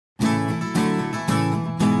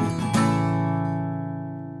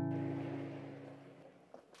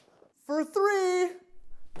for 3.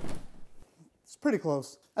 It's pretty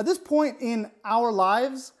close. At this point in our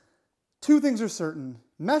lives, 2 things are certain: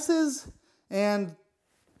 messes and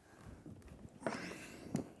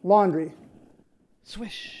laundry.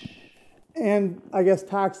 Swish. And I guess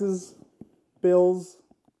taxes, bills,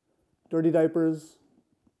 dirty diapers,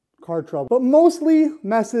 car trouble. But mostly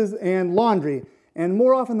messes and laundry. And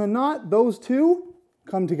more often than not, those 2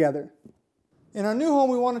 come together. In our new home,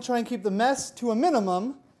 we want to try and keep the mess to a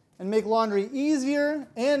minimum and make laundry easier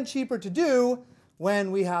and cheaper to do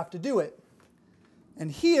when we have to do it.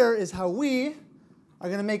 And here is how we are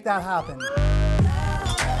going to make that happen.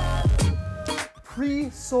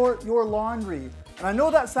 Pre-sort your laundry. And I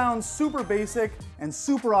know that sounds super basic and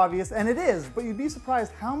super obvious, and it is, but you'd be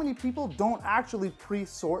surprised how many people don't actually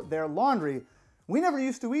pre-sort their laundry. We never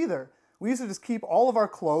used to either. We used to just keep all of our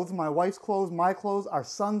clothes, my wife's clothes, my clothes, our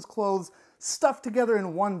son's clothes, stuffed together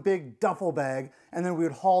in one big duffel bag, and then we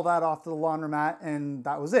would haul that off to the laundromat, and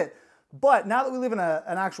that was it. But now that we live in an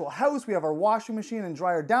actual house, we have our washing machine and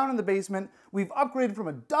dryer down in the basement, we've upgraded from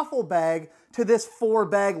a duffel bag to this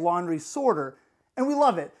 4-bag laundry sorter. And we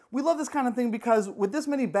love it. We love this kind of thing because with this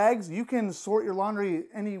many bags, you can sort your laundry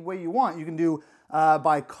any way you want. You can do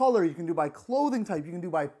by color, you can do by clothing type, you can do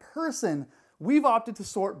by person. We've opted to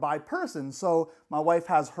sort by person. So my wife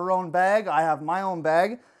has her own bag, I have my own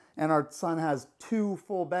bag, and our son has 2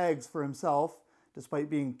 full bags for himself, despite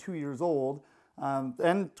being 2 years old.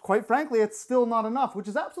 And quite frankly, it's still not enough, which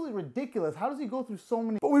is absolutely ridiculous. How does he go through so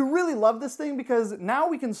many? But we really love this thing because now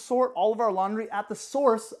we can sort all of our laundry at the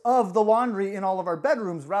source of the laundry in all of our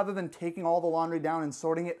bedrooms rather than taking all the laundry down and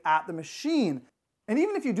sorting it at the machine. And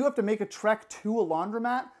even if you do have to make a trek to a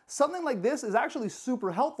laundromat, something like this is actually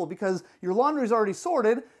super helpful because your laundry is already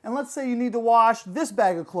sorted, and let's say you need to wash this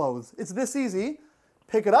bag of clothes. It's this easy.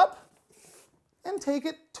 Pick it up and take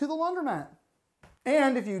it to the laundromat.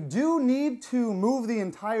 And if you do need to move the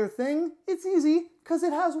entire thing, it's easy because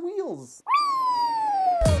it has wheels.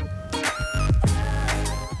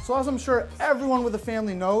 So as I'm sure everyone with a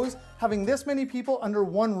family knows, having this many people under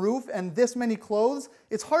one roof and this many clothes,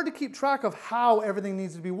 it's hard to keep track of how everything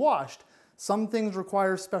needs to be washed. Some things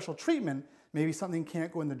require special treatment. Maybe something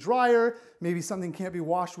can't go in the dryer, maybe something can't be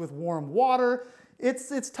washed with warm water.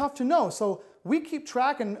 It's tough to know. So we keep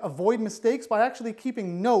track and avoid mistakes by actually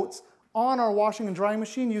keeping notes on our washing and drying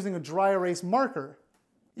machine using a dry erase marker.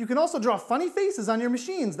 You can also draw funny faces on your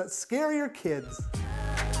machines that scare your kids.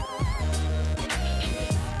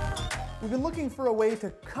 We've been looking for a way to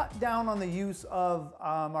cut down on the use of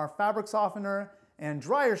our fabric softener and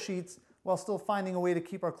dryer sheets while still finding a way to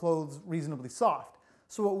keep our clothes reasonably soft.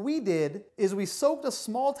 So what we did is we soaked a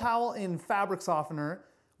small towel in fabric softener,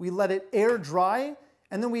 we let it air dry,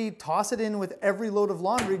 and then we toss it in with every load of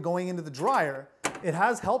laundry going into the dryer. It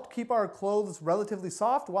has helped keep our clothes relatively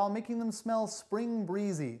soft while making them smell spring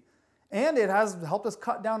breezy. And it has helped us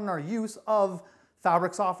cut down on our use of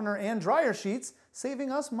fabric softener and dryer sheets,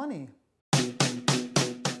 saving us money.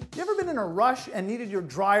 You ever been in a rush and needed your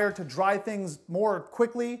dryer to dry things more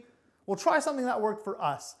quickly? Well, try something that worked for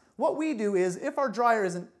us. What we do is, if our dryer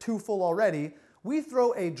isn't too full already, we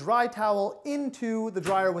throw a dry towel into the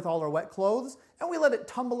dryer with all our wet clothes, and we let it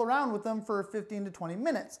tumble around with them for 15 to 20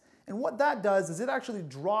 minutes. And what that does is it actually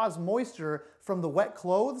draws moisture from the wet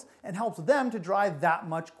clothes and helps them to dry that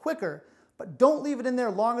much quicker. But don't leave it in there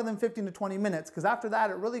longer than 15 to 20 minutes because after that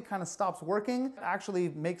it really kind of stops working. It actually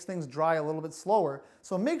makes things dry a little bit slower.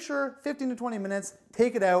 So make sure 15 to 20 minutes,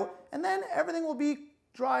 take it out, and then everything will be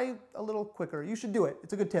dry a little quicker. You should do it.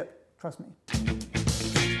 It's a good tip. Trust me.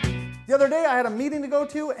 The other day I had a meeting to go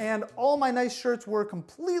to and all my nice shirts were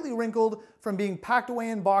completely wrinkled from being packed away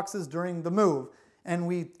in boxes during the move. And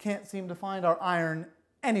we can't seem to find our iron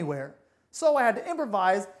anywhere. So I had to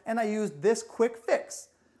improvise and I used this quick fix.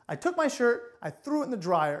 I took my shirt, I threw it in the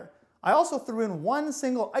dryer. I also threw in 1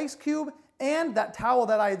 single ice cube and that towel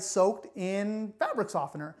that I had soaked in fabric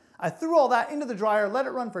softener. I threw all that into the dryer, let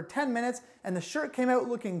it run for 10 minutes, and the shirt came out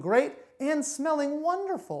looking great and smelling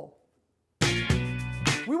wonderful.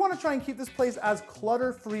 We want to try and keep this place as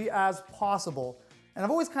clutter-free as possible. And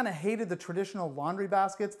I've always kind of hated the traditional laundry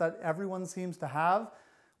baskets that everyone seems to have.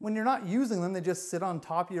 When you're not using them, they just sit on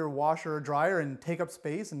top of your washer or dryer and take up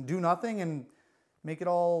space and do nothing and make it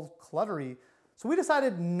all cluttery. So we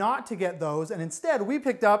decided not to get those, and instead we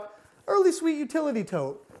picked up Early Sweet Utility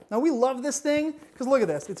Tote. Now we love this thing because look at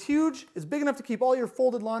this. It's huge, it's big enough to keep all your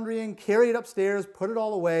folded laundry in, carry it upstairs, put it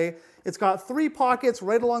all away. It's got 3 pockets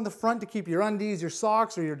right along the front to keep your undies, your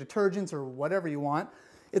socks, or your detergents, or whatever you want.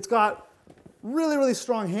 It's got really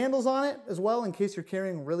strong handles on it as well in case you're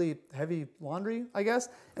carrying really heavy laundry, I guess.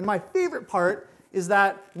 And my favorite part is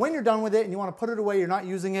that when you're done with it and you want to put it away, you're not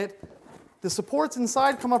using it, The supports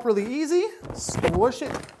inside come up really easy. Squish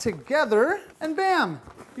it together and bam,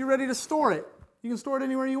 you're ready to store it. You can store it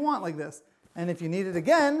anywhere you want like this. And if you need it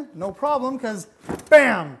again, no problem, because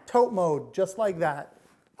bam, tote mode, just like that.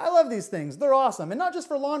 I love these things, they're awesome. And not just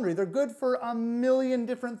for laundry, they're good for a million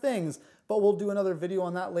different things. But we'll do another video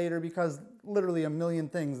on that later because literally a million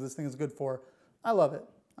things this thing is good for. I love it.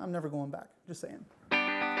 I'm never going back, just saying.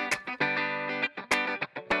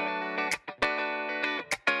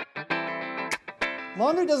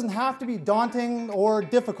 Laundry doesn't have to be daunting or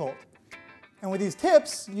difficult. And with these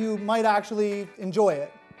tips, you might actually enjoy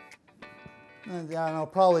it. Yeah, no,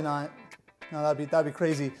 probably not. No, that'd be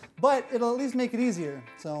crazy. But it'll at least make it easier.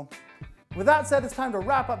 So, with that said, it's time to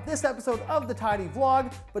wrap up this episode of the Tidy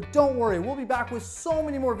Vlog. But don't worry, we'll be back with so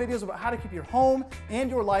many more videos about how to keep your home and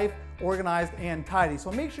your life organized and tidy.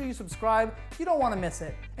 So make sure you subscribe. You don't want to miss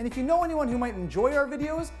it. And if you know anyone who might enjoy our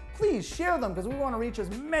videos, please share them because we want to reach as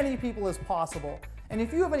many people as possible. And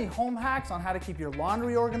if you have any home hacks on how to keep your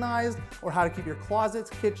laundry organized or how to keep your closets,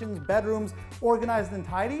 kitchens, bedrooms organized and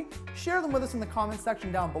tidy, share them with us in the comments section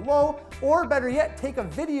down below, or better yet, take a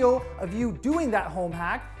video of you doing that home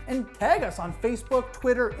hack and tag us on Facebook,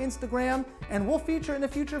 Twitter, Instagram, and we'll feature it in a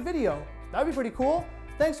future video. That'd be pretty cool.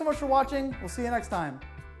 Thanks so much for watching. We'll see you next time.